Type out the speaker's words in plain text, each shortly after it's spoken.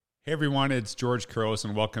Hey everyone, it's George Couros,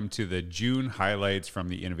 and welcome to the June highlights from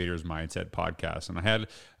the Innovators Mindset podcast. And I had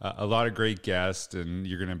a lot of great guests, and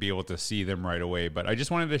you're going to be able to see them right away. But I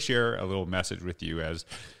just wanted to share a little message with you, as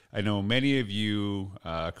I know many of you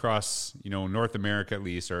across North America at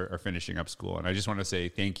least are finishing up school, and I just want to say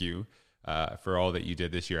thank you for all that you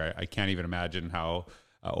did this year. I can't even imagine how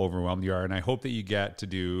overwhelmed you are, and I hope that you get to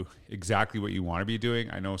do exactly what you want to be doing.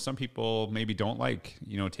 I know some people maybe don't like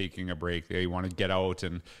taking a break. They want to get out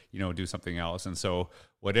and do something else, and so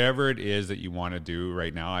whatever it is that you want to do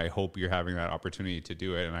right now, I hope you're having that opportunity to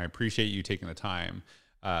do it, and I appreciate you taking the time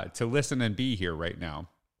to listen and be here right now.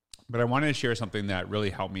 But I wanted to share something that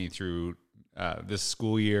really helped me through this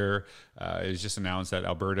school year. It's just announced that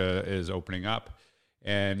Alberta is opening up.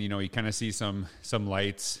 And, you kind of see some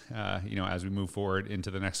lights, as we move forward into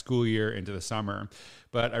the next school year, into the summer.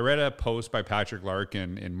 But I read a post by Patrick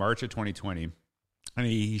Larkin in March of 2020, and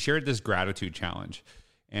he shared this gratitude challenge.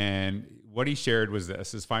 And what he shared was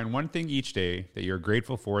this: is find one thing each day that you're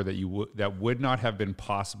grateful for that would not have been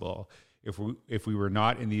possible if we were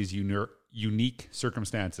not in these unique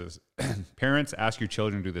circumstances. Parents, ask your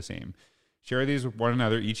children to do the same. Share these with one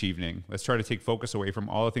another each evening. Let's try to take focus away from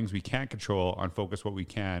all the things we can't control on focus what we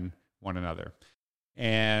can one another.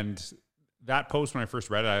 And that post, when I first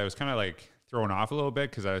read it, I was kind of like thrown off a little bit,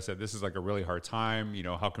 because I said, this is like a really hard time.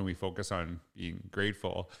 How can we focus on being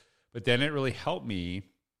grateful? But then it really helped me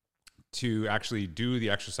to actually do the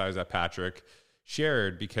exercise that Patrick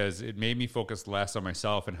shared, because it made me focus less on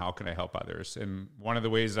myself and how can I help others. And one of the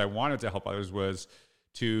ways I wanted to help others was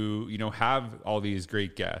to have all these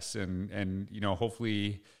great guests and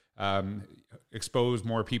hopefully expose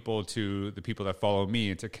more people to the people that follow me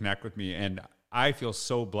and to connect with me. And I feel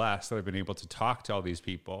so blessed that I've been able to talk to all these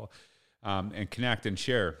people and connect and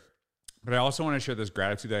share. But I also want to share this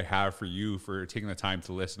gratitude that I have for you for taking the time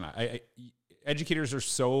to listen. Educators are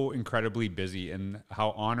so incredibly busy, and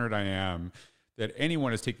how honored I am that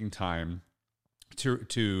anyone is taking time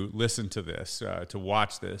to listen to this, to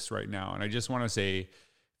watch this right now. And I just want to say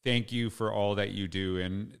thank you for all that you do.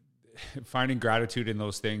 And finding gratitude in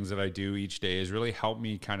those things that I do each day has really helped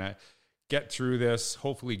me kind of get through this,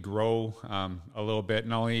 hopefully grow a little bit,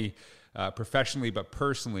 not only professionally, but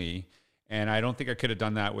personally. And I don't think I could have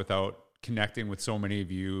done that without connecting with so many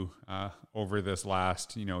of you over this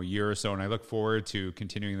last year or so. And I look forward to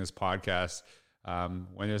continuing this podcast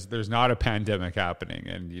when there's not a pandemic happening,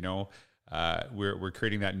 and we're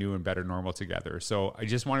creating that new and better normal together. So I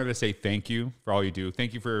just wanted to say thank you for all you do.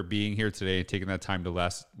 Thank you for being here today and taking that time to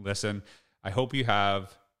listen. I hope you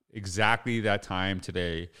have exactly that time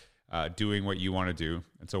today doing what you want to do.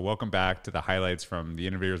 And so welcome back to the highlights from the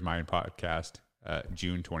Innovators Mind podcast,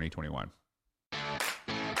 June 2021.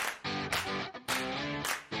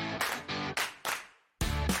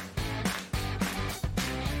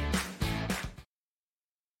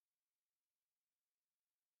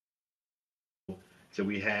 So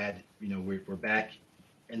we had, we're back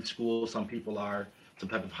in school. Some people are some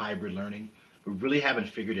type of hybrid learning. We really haven't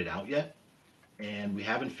figured it out yet. And we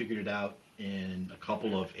haven't figured it out in a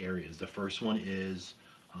couple of areas. The first one is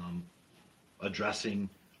addressing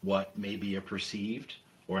what may be a perceived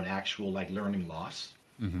or an actual learning loss,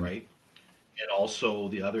 mm-hmm. right? And also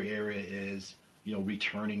the other area is,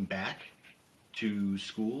 returning back to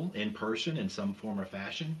school in person in some form or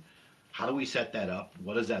fashion. How do we set that up?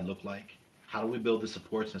 What does that look like? How do we build the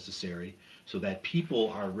supports necessary so that people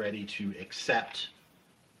are ready to accept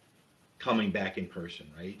coming back in person,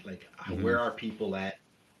 right? Mm-hmm. Where are people at,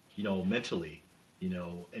 mentally,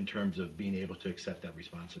 in terms of being able to accept that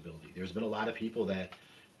responsibility? There's been a lot of people that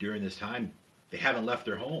during this time, they haven't left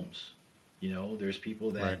their homes. There's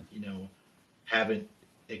people that, right. Haven't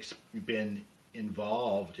been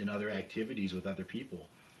involved in other activities with other people.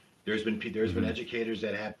 There's been mm-hmm. educators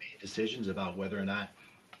that have made decisions about whether or not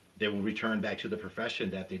they will return back to the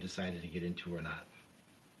profession that they decided to get into or not.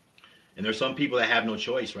 And there's some people that have no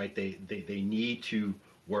choice, right? They need to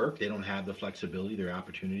work. They don't have the flexibility, their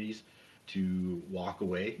opportunities to walk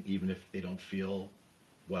away, even if they don't feel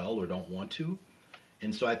well or don't want to.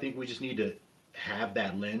 And so I think we just need to have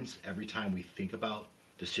that lens every time we think about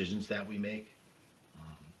decisions that we make.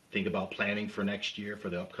 Think about planning for next year, for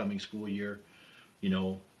the upcoming school year.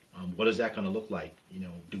 What is that going to look like?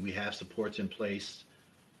 Do we have supports in place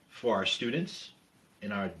for our students,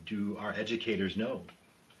 and do our educators know?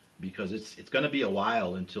 Because it's going to be a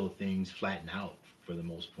while until things flatten out for the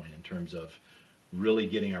most part in terms of really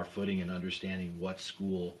getting our footing and understanding what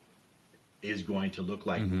school is going to look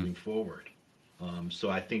like mm-hmm. moving forward. So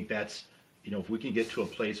I think that's, if we can get to a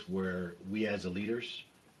place where we as the leaders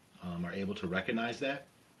are able to recognize that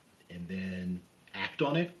and then act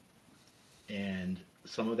on it and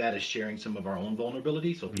some of that is sharing some of our own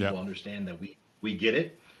vulnerability so people understand that we get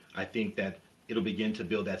it. I think that it'll begin to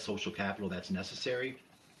build that social capital that's necessary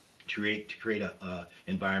to create a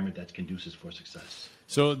environment that's conducive for success.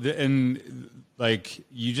 So, like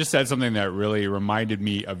you just said something that really reminded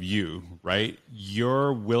me of you, right?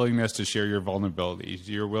 Your willingness to share your vulnerabilities,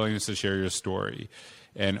 your willingness to share your story,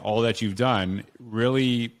 and all that you've done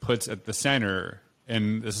really puts at the center.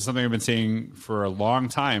 And this is something I've been saying for a long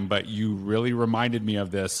time, but you really reminded me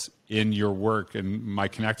of this in your work and my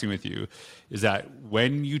connecting with you, is that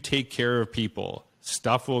when you take care of people,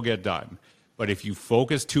 stuff will get done. But if you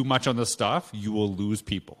focus too much on the stuff, you will lose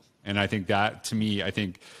people. And I think that, to me, I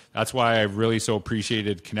think that's why I really so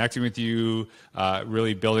appreciated connecting with you,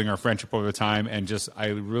 really building our friendship over time. And just, I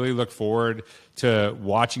really look forward to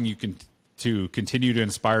watching you to continue to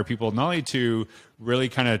inspire people, not only to really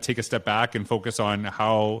kind of take a step back and focus on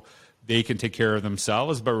how they can take care of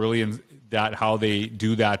themselves, but really in that how they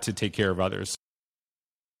do that to take care of others.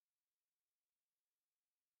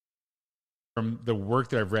 From the work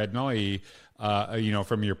that I've read, not only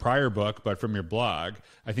from your prior book, but from your blog,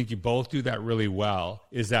 I think you both do that really well.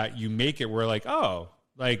 Is that you make it where like, oh,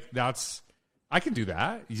 like that's, I can do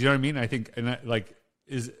that. You know what I mean? I think, and like,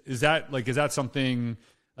 is that something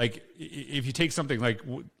like if you take something like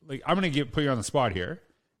I'm going to put you on the spot here.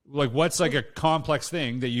 Like what's like a complex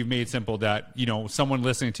thing that you've made simple that, someone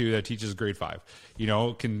listening to that teaches grade 5,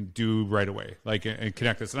 can do right away, like, and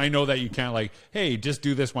connect this. And I know that you can't like, hey, just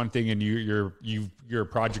do this one thing and you're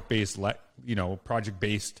project-based,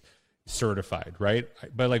 project-based certified, right?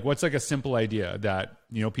 But like, what's like a simple idea that,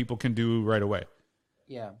 people can do right away?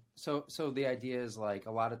 Yeah. So the idea is like,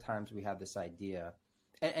 a lot of times we have this idea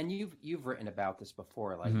and you've written about this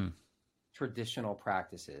before, like, traditional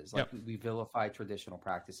practices, like we vilify traditional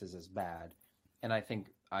practices as bad, and I think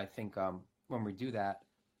when we do that,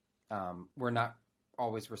 we're not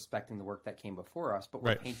always respecting the work that came before us, but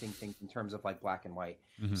we're painting things in terms of like black and white.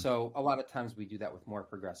 So a lot of times we do that with more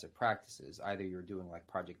progressive practices. Either you're doing like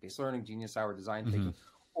project-based learning, genius hour, design thinking,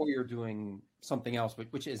 or you're doing something else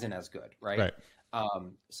which isn't as good, right?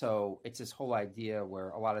 So it's this whole idea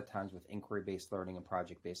where a lot of times with inquiry-based learning and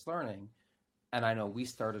project-based learning, and I know we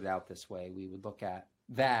started out this way, we would look at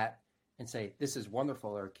that and say, this is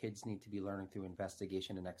wonderful. Our kids need to be learning through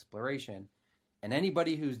investigation and exploration. And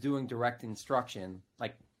anybody who's doing direct instruction,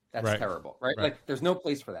 like that's terrible, right? Like there's no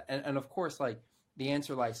place for that. And of course, like the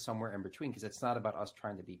answer lies somewhere in between, because it's not about us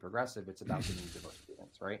trying to be progressive. It's about the needs of our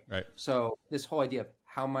students, right? So this whole idea of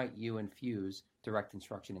how might you infuse direct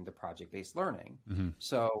instruction into project-based learning?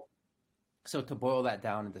 So to boil that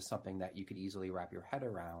down into something that you could easily wrap your head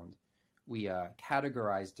around, we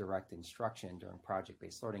categorize direct instruction during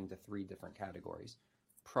project-based learning into 3 different categories: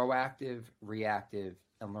 proactive, reactive,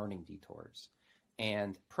 and learning detours.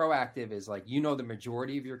 And proactive is like, the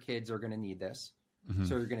majority of your kids are going to need this.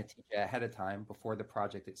 So you're going to teach it ahead of time before the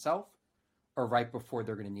project itself, or right before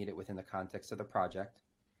they're going to need it within the context of the project.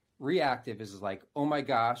 Reactive is like, oh my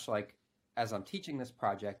gosh, like as I'm teaching this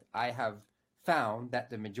project, I have found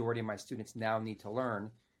that the majority of my students now need to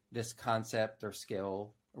learn this concept or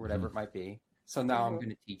skill or whatever it might be. So now I'm going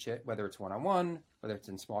to teach it, whether it's one-on-one, whether it's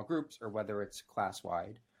in small groups, or whether it's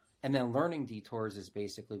class-wide. And then learning detours is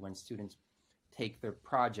basically when students take their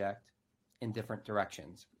project in different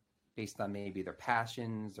directions based on maybe their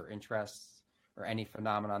passions or interests or any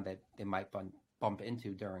phenomenon that they might bump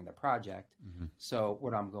into during the project. So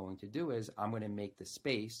what I'm going to do is I'm going to make the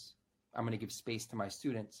space, I'm going to give space to my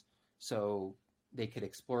students so they could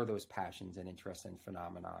explore those passions and interests and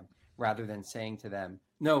phenomenon, rather than saying to them,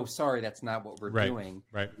 no, sorry, that's not what we're doing.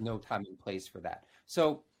 No time and place for that.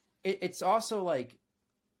 So it's also like,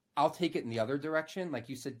 I'll take it in the other direction. Like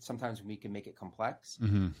you said, sometimes we can make it complex.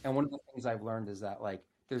 And one of the things I've learned is that like,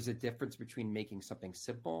 there's a difference between making something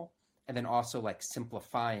simple and then also like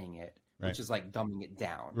simplifying it, which is like dumbing it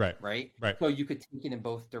down. Right. So you could take it in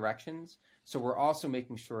both directions. So we're also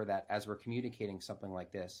making sure that as we're communicating something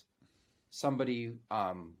like this, somebody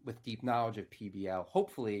with deep knowledge of PBL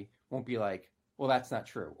hopefully won't be like, well, that's not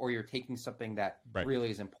true. Or you're taking something that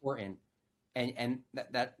really is important and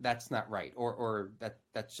that's not right. Or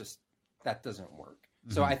that doesn't work.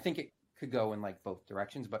 So I think it could go in like both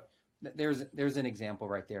directions, but there's an example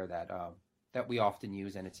right there that we often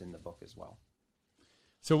use, and it's in the book as well.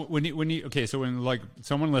 So when like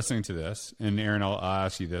someone listening to this, and Aaron, I'll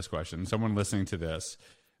ask you this question. Someone listening to this,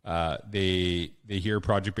 they hear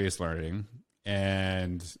project-based learning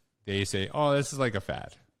and they say, oh, this is like a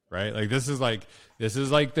fad, right? Like this is like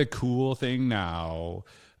the cool thing now.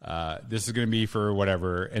 This is going to be for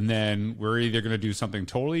whatever. And then we're either going to do something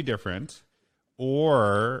totally different,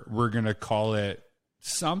 or we're going to call it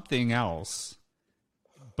something else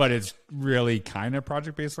but it's really kind of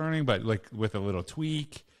project-based learning, but like with a little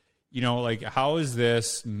tweak, you know, like how is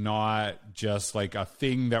this not just like a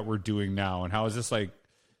thing that we're doing now? And how is this like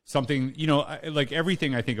something, you know, like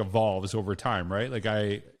everything I think evolves over time, right? Like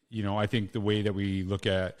I think the way that we look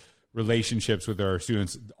at relationships with our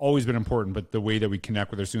students always been important, but the way that we connect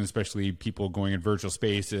with our students, especially people going in virtual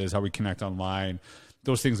spaces, how we connect online,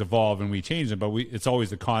 those things evolve and we change them, but it's always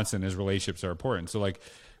the constant is relationships are important. So like,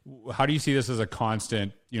 how do you see this as a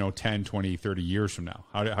constant, you know, 10, 20, 30 years from now?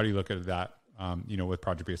 How do you look at that, you know, with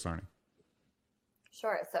project-based learning?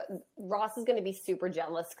 Sure. So Ross is going to be super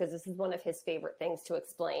jealous because this is one of his favorite things to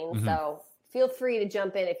explain. So feel free to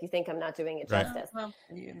jump in if you think I'm not doing it justice.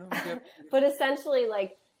 But essentially,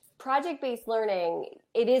 like, project-based learning,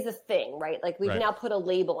 it is a thing, right? Like we've now put a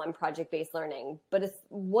label on project-based learning, but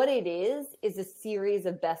what it is a series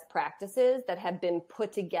of best practices that have been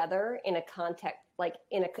put together in a context, like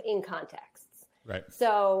in contexts. Right.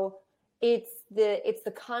 So it's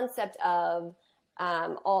the concept of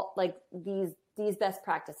all like these best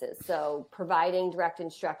practices. So providing direct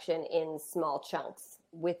instruction in small chunks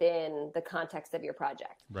within the context of your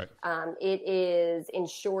project. Right. It is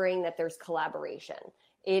ensuring that there's collaboration.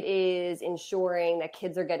 It is ensuring that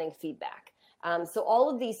kids are getting feedback. So all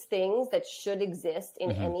of these things that should exist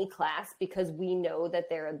in any class, because we know that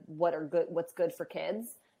they're what's good for kids,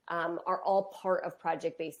 are all part of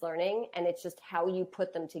project-based learning. And it's just how you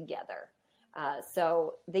put them together.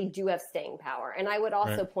 So they do have staying power. And I would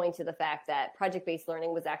also point to the fact that project-based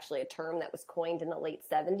learning was actually a term that was coined in the late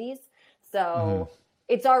 70s. So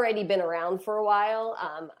it's already been around for a while.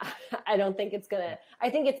 I don't think I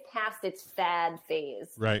think it's past its fad phase.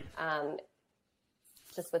 Right.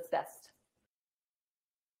 Just what's best.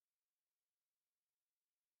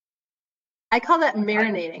 I call that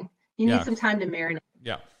marinating. You need some time to marinate.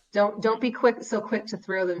 Yeah. Don't be so quick to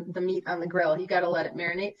throw the meat on the grill. You got to let it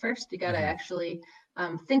marinate first. You got to actually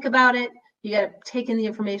think about it. You got to take in the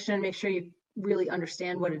information, make sure you really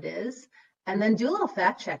understand what it is, and then do a little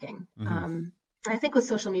fact checking. I think with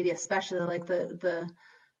social media, especially, like the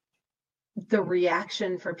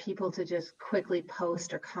reaction for people to just quickly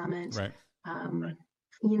post or comment. Right.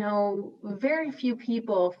 You know, very few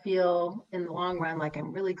people feel in the long run like,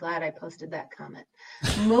 I'm really glad I posted that comment.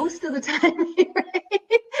 Most of the time,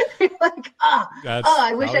 you're like,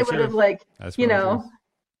 I wish I would have, like, you know,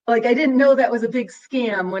 like I didn't know that was a big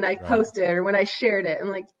scam when I posted or when I shared it. I'm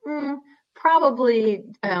like, probably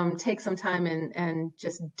take some time and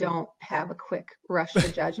just don't have a quick rush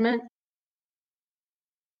to judgment.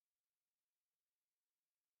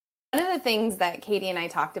 One of the things that Katie and I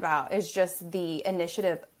talked about is just the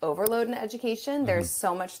initiative overload in education. There's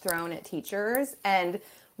so much thrown at teachers. And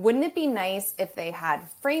wouldn't it be nice if they had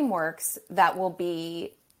frameworks that will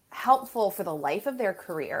be helpful for the life of their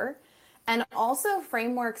career, and also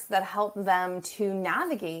frameworks that help them to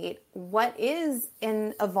navigate what is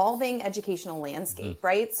an evolving educational landscape,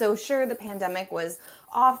 right? So sure, the pandemic was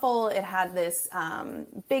awful. It had this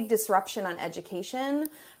big disruption on education,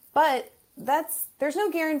 but there's no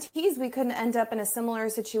guarantees we couldn't end up in a similar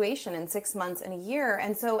situation in 6 months and a year.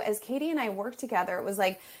 And so as Katie and I worked together, it was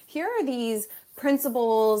like, here are these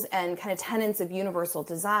principles and kind of tenets of universal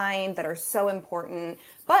design that are so important,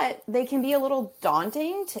 but they can be a little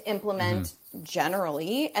daunting to implement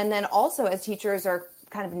generally. And then also as teachers are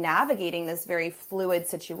kind of navigating this very fluid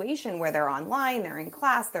situation where they're online, they're in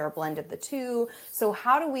class, they're a blend of the two. So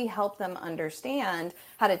how do we help them understand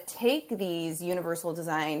how to take these universal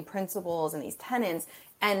design principles and these tenets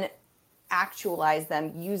and actualize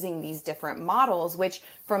them using these different models, which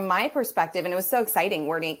from my perspective, and it was so exciting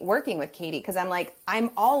working with Katie, because I'm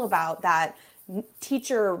all about that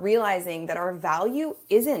teacher realizing that our value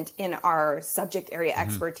isn't in our subject area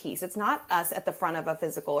expertise. It's not us at the front of a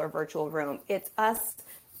physical or virtual room. It's us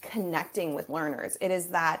connecting with learners. It is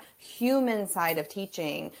that human side of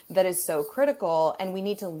teaching that is so critical, and we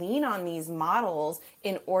need to lean on these models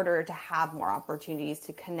in order to have more opportunities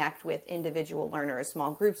to connect with individual learners, small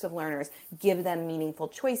groups of learners, give them meaningful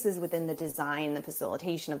choices within the design and the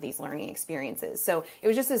facilitation of these learning experiences. So it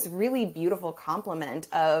was just this really beautiful complement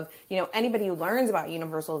of, you know, anybody who learns about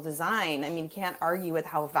universal design, I mean, can't argue with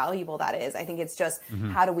how valuable that is. I think it's just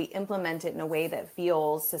how do we implement it in a way that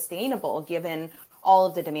feels sustainable given all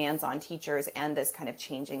of the demands on teachers and this kind of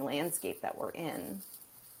changing landscape that we're in.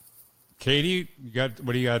 Katie,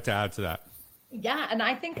 what do you got to add to that? Yeah, and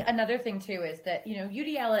I think another thing too is that, you know,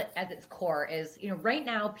 UDL at its core is, you know, right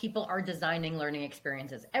now people are designing learning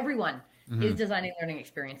experiences. Everyone is designing learning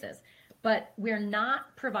experiences, but we're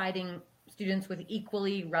not providing students with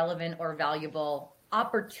equally relevant or valuable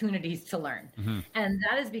opportunities to learn. And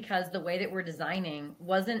that is because the way that we're designing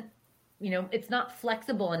wasn't it's not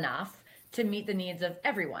flexible enough to meet the needs of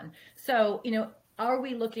everyone. So, are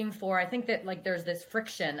we looking for, I think that like there's this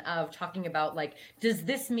friction of talking about like, does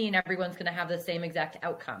this mean everyone's going to have the same exact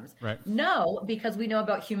outcomes? Right. No, because we know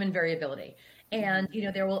about human variability. And,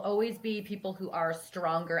 there will always be people who are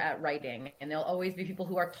stronger at writing, and there'll always be people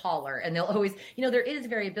who are taller, and there'll always, there is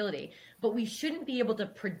variability, but we shouldn't be able to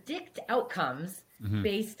predict outcomes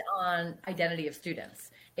based on identity of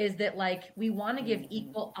students. Is that like, we want to give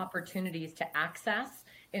equal opportunities to access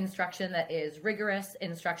instruction that is rigorous,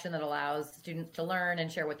 instruction that allows students to learn and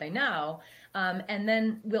share what they know. And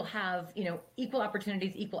then we'll have, equal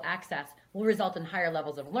opportunities, equal access will result in higher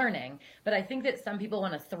levels of learning. But I think that some people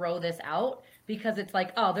want to throw this out because it's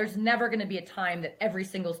like, oh, there's never going to be a time that every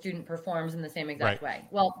single student performs in the same exact way.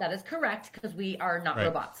 Well, that is correct because we are not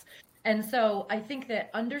robots. And so I think that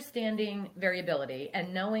understanding variability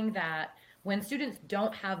and knowing that when students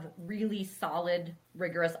don't have really solid,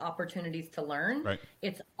 rigorous opportunities to learn,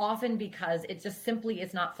 it's often because it just simply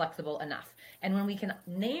is not flexible enough. And when we can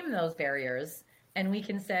name those barriers and we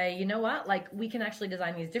can say, you know what, like we can actually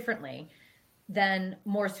design these differently, then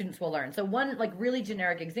more students will learn. So one like really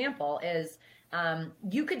generic example is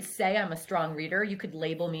you could say I'm a strong reader. You could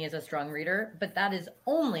label me as a strong reader, but that is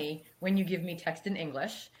only when you give me text in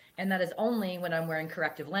English. And that is only when I'm wearing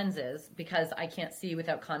corrective lenses because I can't see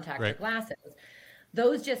without contact or glasses.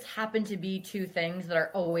 Those just happen to be two things that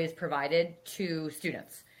are always provided to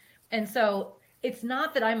students. And so it's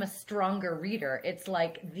not that I'm a stronger reader. It's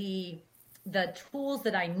like the tools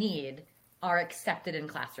that I need are accepted in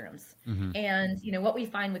classrooms. And, what we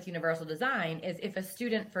find with universal design is if a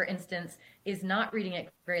student, for instance, is not reading at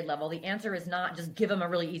grade level, the answer is not just give them a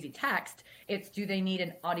really easy text. It's do they need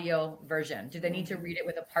an audio version? Do they need to read it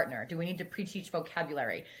with a partner? Do we need to pre-teach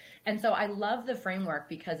vocabulary? And so I love the framework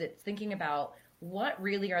because it's thinking about what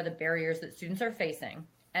really are the barriers that students are facing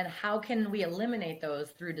and how can we eliminate those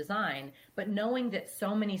through design, but knowing that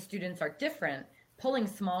so many students are different, pulling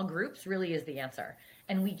small groups really is the answer.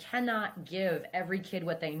 And we cannot give every kid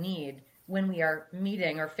what they need when we are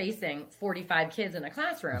meeting or facing 45 kids in a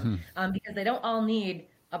classroom because they don't all need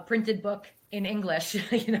a printed book in English,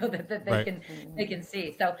 that they can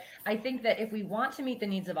see. So I think that if we want to meet the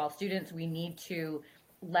needs of all students, we need to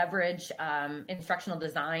leverage instructional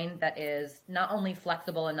design that is not only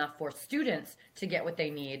flexible enough for students to get what they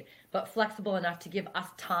need, but flexible enough to give us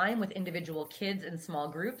time with individual kids in small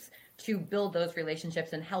groups to build those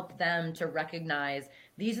relationships and help them to recognize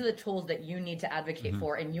these are the tools that you need to advocate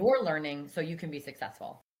for in your learning so you can be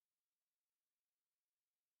successful.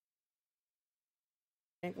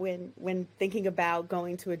 When thinking about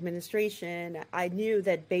going to administration, I knew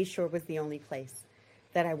that Bayshore was the only place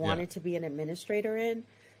that I wanted to be an administrator in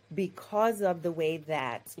because of the way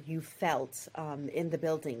that you felt in the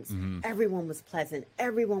buildings. Everyone was pleasant.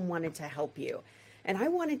 Everyone wanted to help you. And I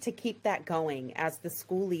wanted to keep that going as the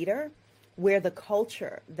school leader, where the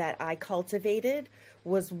culture that I cultivated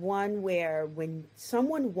was one where when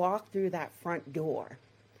someone walked through that front door,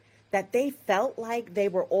 that they felt like they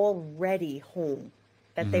were already home,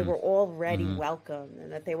 that they were already welcome,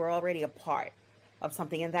 and that they were already a part of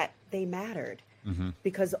something, and that they mattered.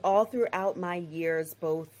 Because all throughout my years,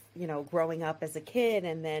 both, growing up as a kid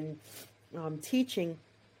and then teaching,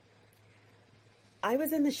 I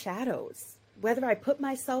was in the shadows, whether I put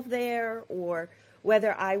myself there or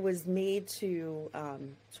whether I was made to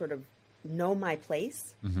sort of know my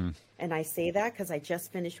place. And I say that because I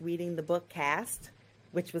just finished reading the book Caste,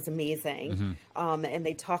 which was amazing. And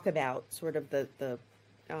they talk about sort of the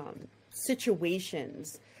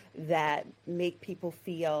situations that make people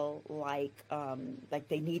feel like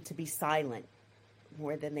they need to be silent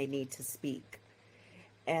more than they need to speak.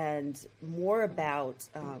 And more about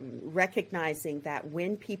recognizing that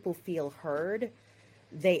when people feel heard,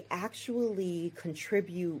 they actually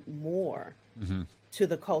contribute more to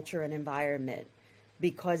the culture and environment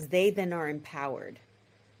because they then are empowered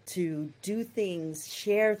to do things,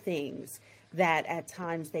 share things that at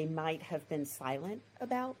times they might have been silent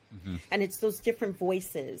about. And it's those different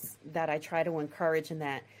voices that I try to encourage and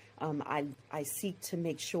that I seek to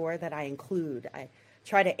make sure that I include. I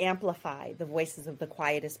try to amplify the voices of the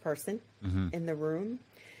quietest person in the room,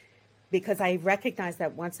 because I recognize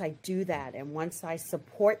that once I do that and once I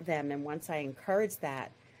support them and once I encourage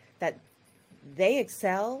that they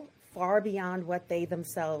excel far beyond what they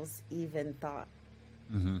themselves even thought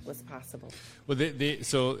was possible. Well,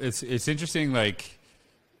 so it's interesting, like,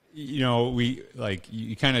 we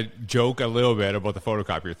you kind of joke a little bit about the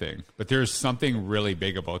photocopier thing, but there's something really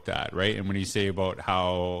big about that, right? And when you say about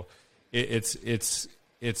how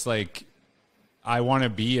it's like I want to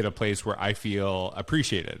be at a place where I feel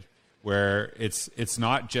appreciated, where it's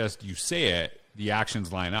not just you say it, the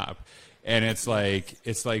actions line up. And it's like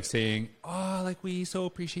saying, oh, like, we so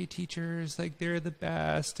appreciate teachers, like, they're the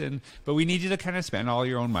best, but we need you to kind of spend all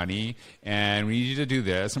your own money, and we need you to do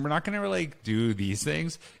this, and we're not going to like do these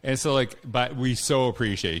things, and so like, but we so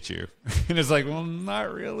appreciate you. And it's like, well,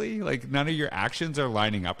 not really. Like, none of your actions are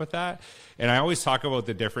lining up with that. And I always talk about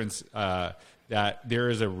the difference that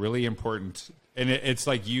there is a really important, and it's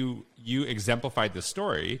like you exemplified the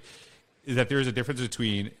story, is that there's a difference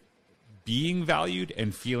between being valued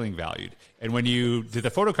and feeling valued. And when you did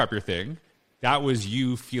the photocopier thing, that was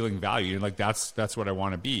you feeling valued. And like, that's what I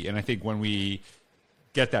want to be. And I think when we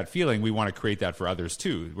get that feeling, we want to create that for others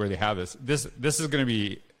too, where they have this is going to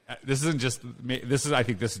be, I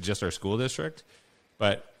think this is just our school district,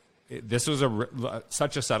 but this was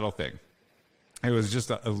such a subtle thing. It was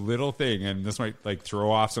just a little thing. And this might like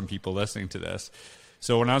throw off some people listening to this.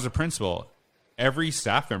 So when I was a principal, every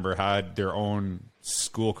staff member had their own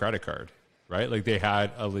school credit card, right? Like, they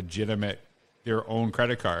had their own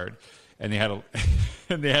credit card, and they had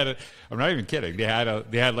I'm not even kidding. They had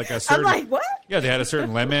like a certain, I'm like, what? Yeah, they had a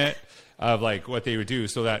certain limit of like what they would do,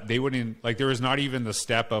 so that they wouldn't, like, there was not even the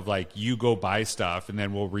step of like, you go buy stuff and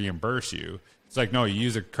then we'll reimburse you. It's like, no, you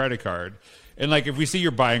use a credit card. And like, if we see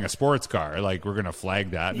you're buying a sports car, like, we're going to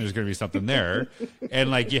flag that, and there's going to be something there.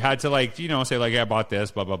 And like, you had to like, say like, I bought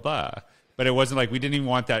this, blah, blah, blah. But it wasn't like, we didn't even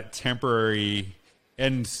want that temporary.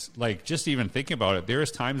 And like, just even thinking about it, there was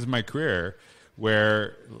times in my career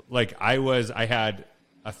where like I had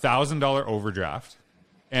 $1,000 overdraft,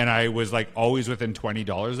 and I was like always within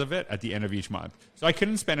 $20 of it at the end of each month. So I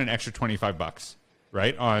couldn't spend an extra $25,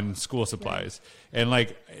 right, on school supplies. Right. And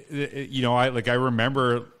like, I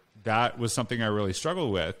remember that was something I really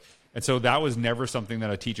struggled with. And so that was never something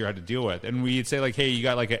that a teacher had to deal with. And we'd say like, hey, you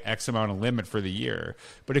got like an X amount of limit for the year,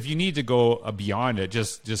 but if you need to go beyond it,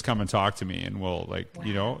 just come and talk to me, and we'll like,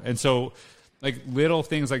 wow. And so like little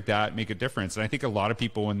things like that make a difference. And I think a lot of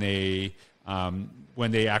people, when they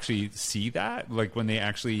actually see that, like when they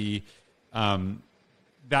actually,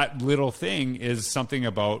 that little thing is something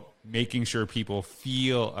about making sure people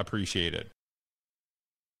feel appreciated.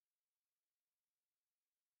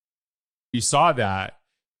 You saw that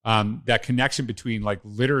connection between like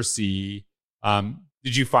literacy.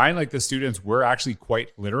 Did you find like the students were actually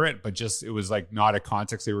quite literate, but just, it was like not a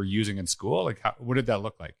context they were using in school? Like, what did that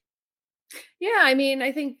look like? Yeah, I mean,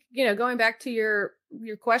 I think, going back to your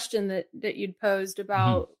question that you'd posed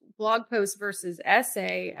about blog post versus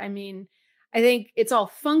essay. I mean, I think it's all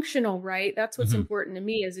functional, right? That's what's important to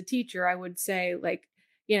me as a teacher. I would say, like,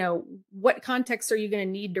 what context are you going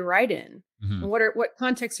to need to write in? And what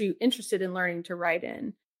context are you interested in learning to write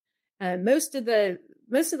in? Most of the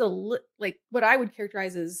like what I would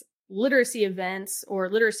characterize as literacy events or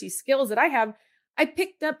literacy skills that I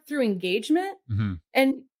picked up through engagement,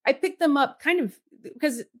 and I picked them up kind of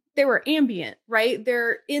because they were ambient, right?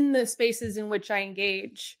 They're in the spaces in which I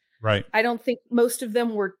engage. Right. I don't think most of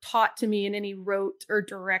them were taught to me in any rote or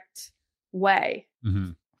direct way.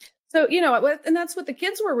 So, and that's what the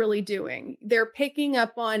kids were really doing. They're picking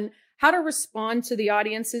up on how to respond to the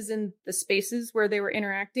audiences in the spaces where they were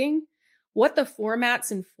interacting, what the formats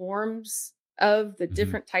and forms of the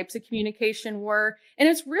different types of communication were. And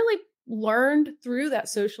it's really learned through that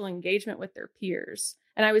social engagement with their peers.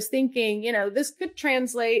 And I was thinking, this could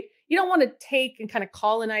translate. You don't want to take and kind of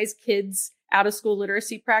colonize kids out of school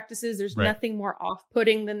literacy practices. There's nothing more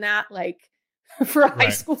off-putting than that, like for a high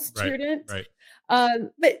school student. Right.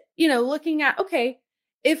 But, looking at, okay,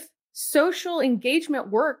 if social engagement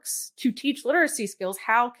works to teach literacy skills,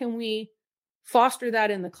 how can we foster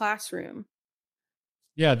that in the classroom?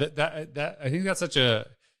 Yeah, that I think that's such a,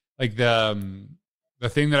 like, the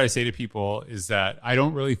thing that I say to people is that I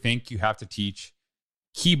don't really think you have to teach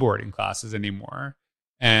keyboarding classes anymore.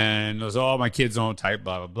 And it was, my kids don't type,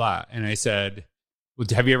 blah, blah, blah. And I said, well,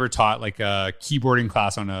 have you ever taught like a keyboarding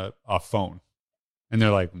class on a phone? And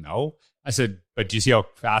they're like, no. I said, but do you see how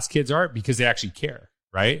fast kids are? Because they actually care,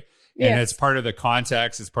 right? Yes. And it's part of the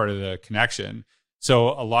context, it's part of the connection. So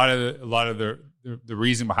a lot of the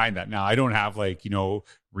reason behind that. Now, I don't have like,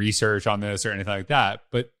 research on this or anything like that,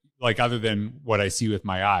 but like, other than what I see with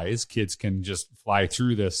my eyes, kids can just fly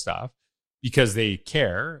through this stuff because they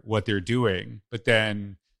care what they're doing. But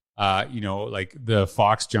then, like the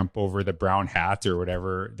fox jump over the brown hat or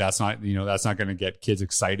whatever, that's not going to get kids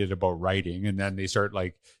excited about writing. And then they start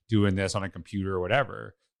like doing this on a computer or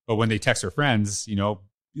whatever. But when they text their friends,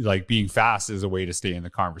 like being fast is a way to stay in the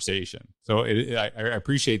conversation. So I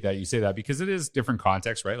appreciate that you say that, because it is different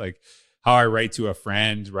context, right? Like how I write to a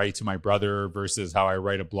friend, write to my brother versus how I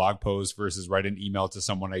write a blog post versus write an email to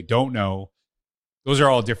someone I don't know. those are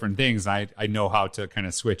all different things. I know how to kind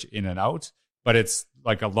of switch in and out, but it's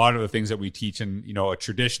like a lot of the things that we teach in, a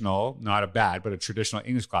traditional, not a bad, but a traditional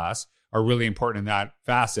English class are really important in that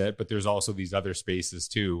facet. But there's also these other spaces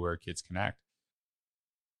too where kids connect.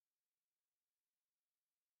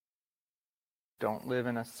 Don't live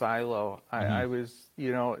in a silo. I was,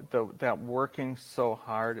 that working so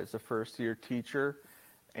hard as a first-year teacher,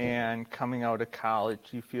 and coming out of college,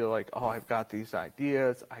 you feel like, oh, I've got these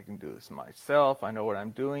ideas. I can do this myself. I know what I'm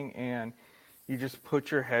doing. And you just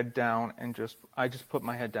put your head down and I just put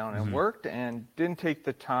my head down and worked, and didn't take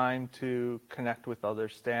the time to connect with other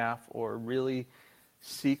staff or really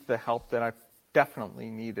seek the help that I definitely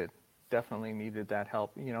needed that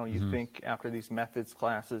help. You think after these methods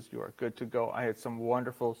classes, you are good to go. I had some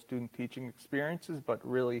wonderful student teaching experiences, but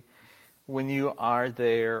really when you are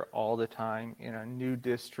there all the time in a new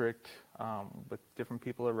district with different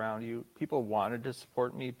people around you, people wanted to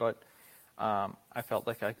support me, but I felt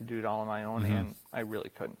like I could do it all on my own, and I really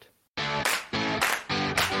couldn't.